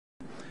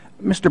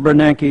Mr.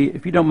 Bernanke,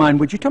 if you don't mind,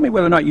 would you tell me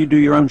whether or not you do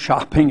your own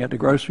shopping at the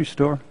grocery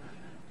store?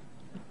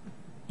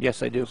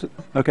 Yes, I do.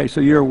 Okay,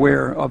 so you're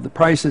aware of the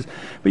prices.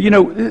 But, you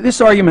know, this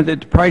argument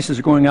that the prices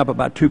are going up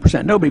about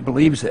 2%, nobody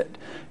believes it.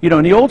 You know,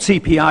 and the old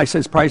CPI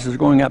says prices are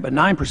going up at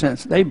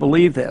 9%. They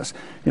believe this.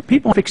 If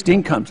people on fixed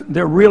incomes,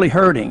 they're really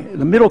hurting.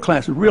 The middle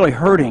class is really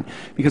hurting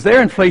because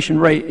their inflation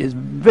rate is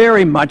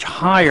very much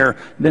higher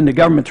than the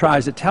government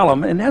tries to tell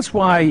them, and that's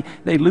why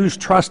they lose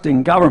trust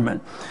in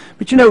government.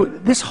 But you know,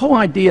 this whole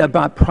idea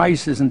about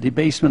prices and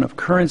debasement of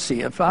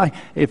currency, if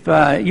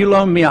you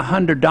loan me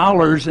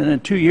 $100 and in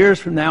 2 years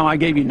from now I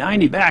gave you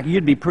 90 back,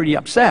 you'd be pretty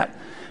upset.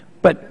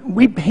 But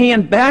we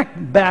hand back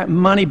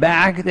money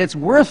back that's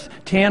worth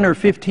 10 or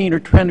 15 or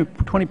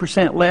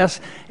 20%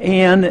 less,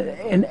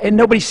 and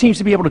nobody seems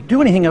to be able to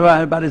do anything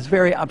about it. It's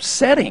very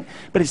upsetting.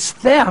 But it's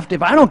theft.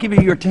 If I don't give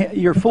you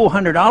your full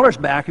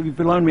 $100 back, if you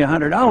loan me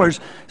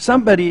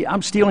 $100,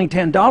 I'm stealing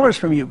 $10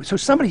 from you. So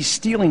somebody's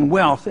stealing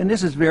wealth, and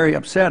this is very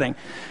upsetting.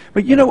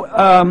 But you know,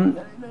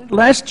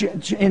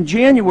 in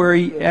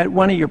January at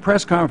one of your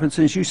press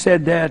conferences, you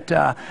said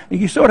that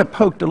you sort of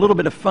poked a little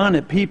bit of fun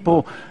at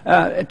people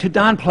to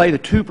downplay the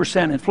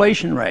 2%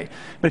 inflation rate.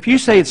 But if you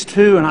say it's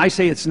 2 and I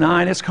say it's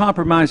 9, it's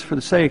compromised for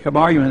the sake of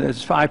argument that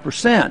it's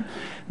 5%.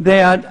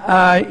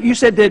 That you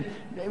said that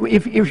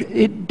if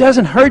it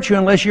doesn't hurt you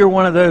unless you're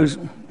one of those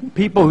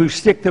people who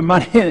stick the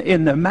money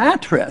in the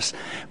mattress.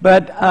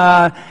 But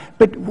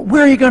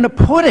where are you going to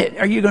put it?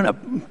 Are you going to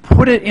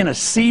put it in a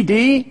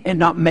CD and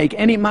not make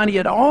any money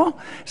at all?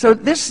 So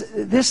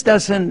this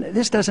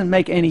doesn't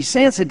make any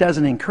sense. It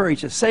doesn't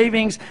encourage the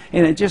savings,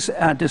 and it just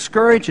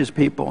discourages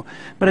people.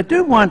 But I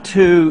do want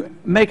to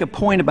make a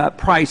point about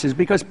prices,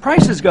 because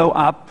prices go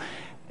up.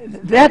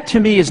 That,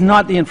 to me, is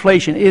not the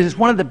inflation. It is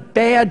one of the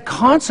bad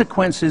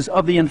consequences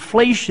of the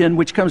inflation,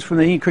 which comes from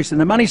the increase in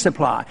the money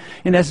supply,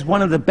 and that's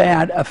one of the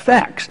bad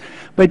effects.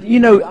 But, you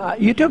know,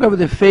 you took over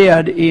the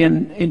Fed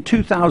in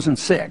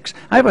 2006.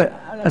 I have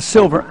a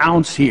silver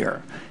ounce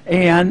here,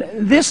 and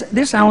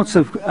this ounce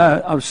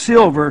of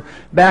silver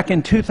back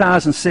in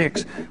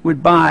 2006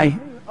 would buy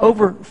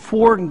over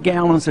 4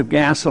 gallons of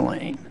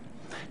gasoline.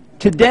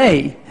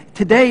 Today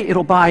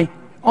it'll buy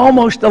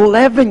almost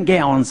 11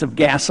 gallons of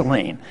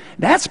gasoline.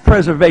 That's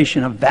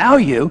preservation of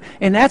value,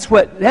 and that's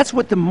what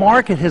the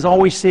market has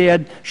always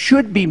said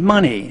should be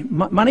money.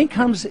 Money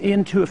comes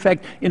into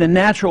effect in a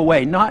natural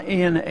way, not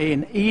in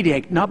an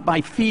edict, not by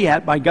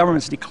fiat, by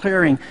governments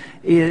declaring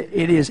it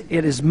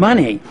is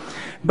money.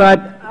 But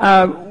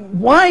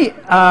why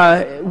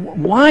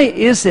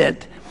is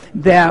it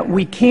that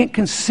we can't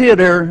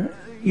consider,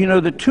 you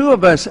know, the two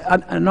of us,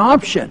 an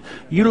option?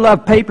 You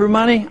love paper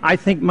money. I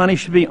think money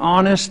should be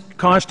honest,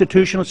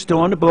 constitutional, still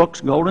on the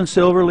books, gold and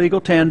silver, legal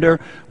tender.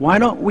 Why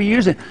don't we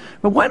use it?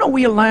 But why don't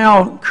we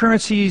allow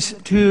currencies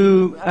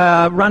to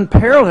run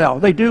parallel?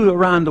 They do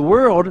around the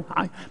world.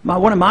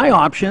 One of my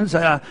options,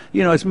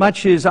 you know, as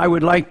much as I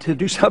would like to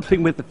do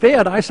something with the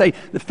Fed, I say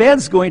the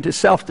Fed's going to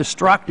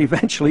self-destruct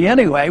eventually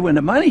anyway when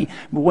the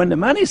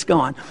money's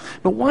gone.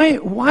 But why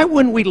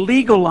wouldn't we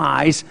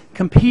legalize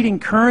competing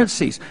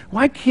currencies?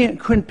 Why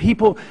couldn't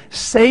people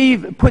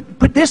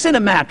put this in a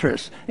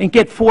mattress and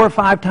get 4 or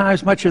 5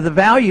 times much of the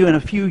value in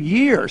a few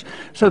years?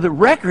 So the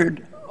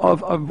record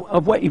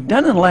of what you've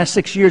done in the last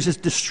 6 years is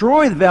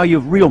destroy the value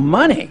of real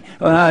money,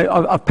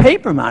 of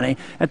paper money.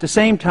 At the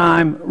same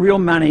time, real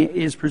money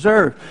is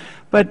preserved.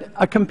 But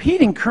a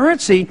competing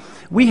currency,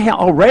 we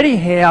already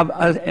have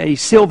a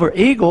silver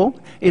eagle.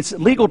 It's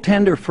legal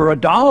tender for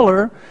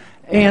 $1.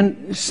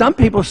 And some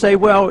people say,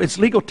 well, it's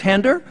legal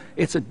tender,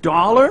 it's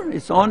 $1,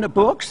 it's on the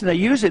books, and they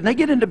use it, and they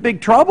get into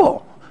big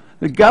trouble.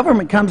 The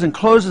government comes and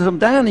closes them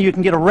down, and you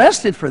can get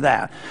arrested for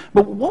that.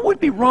 But what would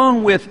be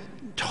wrong with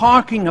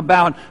talking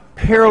about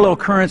parallel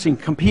currency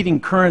and competing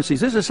currencies?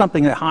 This is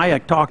something that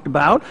Hayek talked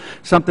about,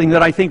 something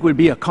that I think would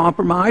be a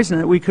compromise, and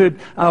that we could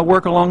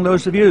work along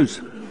those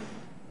views.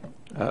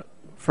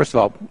 First of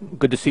all,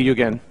 good to see you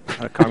again,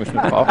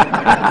 Congressman Paul.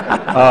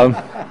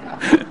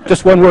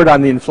 Just one word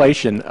on the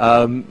inflation.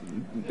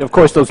 Of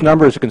course, those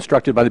numbers are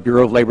constructed by the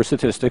Bureau of Labor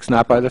Statistics,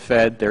 not by the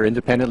Fed. They're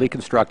independently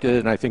constructed,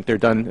 and I think they're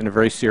done in a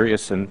very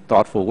serious and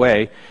thoughtful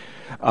way.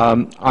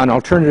 On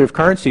alternative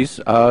currencies,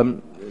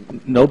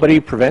 nobody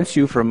prevents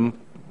you from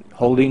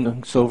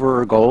holding silver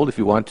or gold if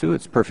you want to.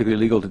 It's perfectly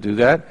legal to do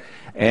that.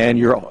 And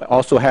you're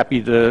also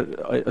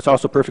it's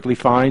also perfectly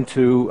fine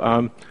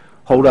to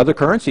hold other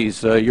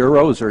currencies,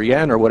 euros or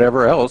yen or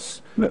whatever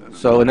else.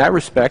 So in that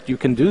respect, you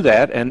can do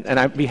that, and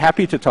I'd be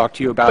happy to talk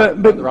to you about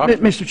other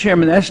options. But Mr.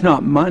 Chairman, that's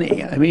not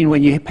money. I mean,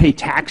 when you pay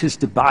taxes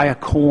to buy a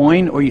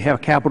coin, or you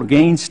have capital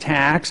gains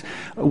tax,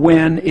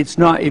 when it's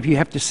not, if you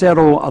have to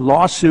settle a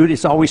lawsuit,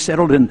 it's always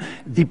settled in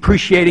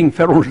depreciating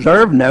Federal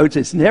Reserve notes.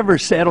 It's never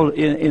settled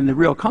in the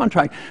real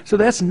contract. So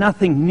that's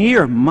nothing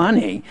near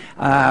money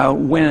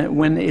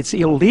when it's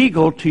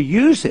illegal to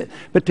use it.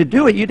 But to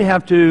do it, you'd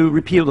have to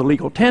repeal the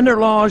legal tender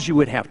laws. You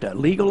would have to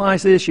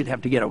legalize this. You'd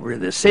have to get over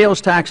the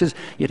sales taxes.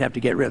 You'd have to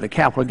get rid of the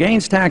capital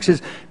gains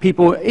taxes.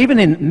 People, even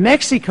in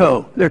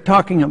Mexico, they're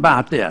talking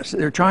about this.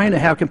 They're trying to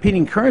have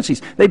competing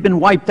currencies. They've been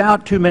wiped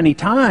out too many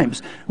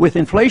times with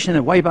inflation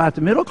and wipe out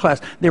the middle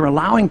class. They're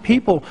allowing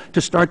people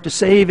to start to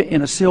save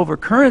in a silver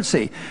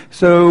currency.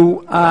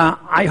 So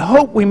I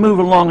hope we move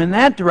along in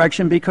that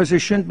direction, because there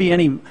shouldn't be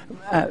any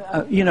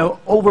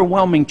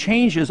overwhelming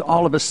changes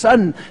all of a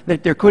sudden,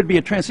 that there could be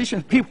a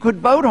transition. People could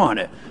vote on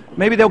it.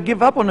 Maybe they'll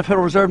give up on the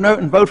Federal Reserve note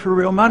and vote for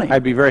real money.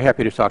 I'd be very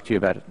happy to talk to you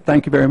about it.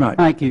 Thank you very much.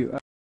 Thank you.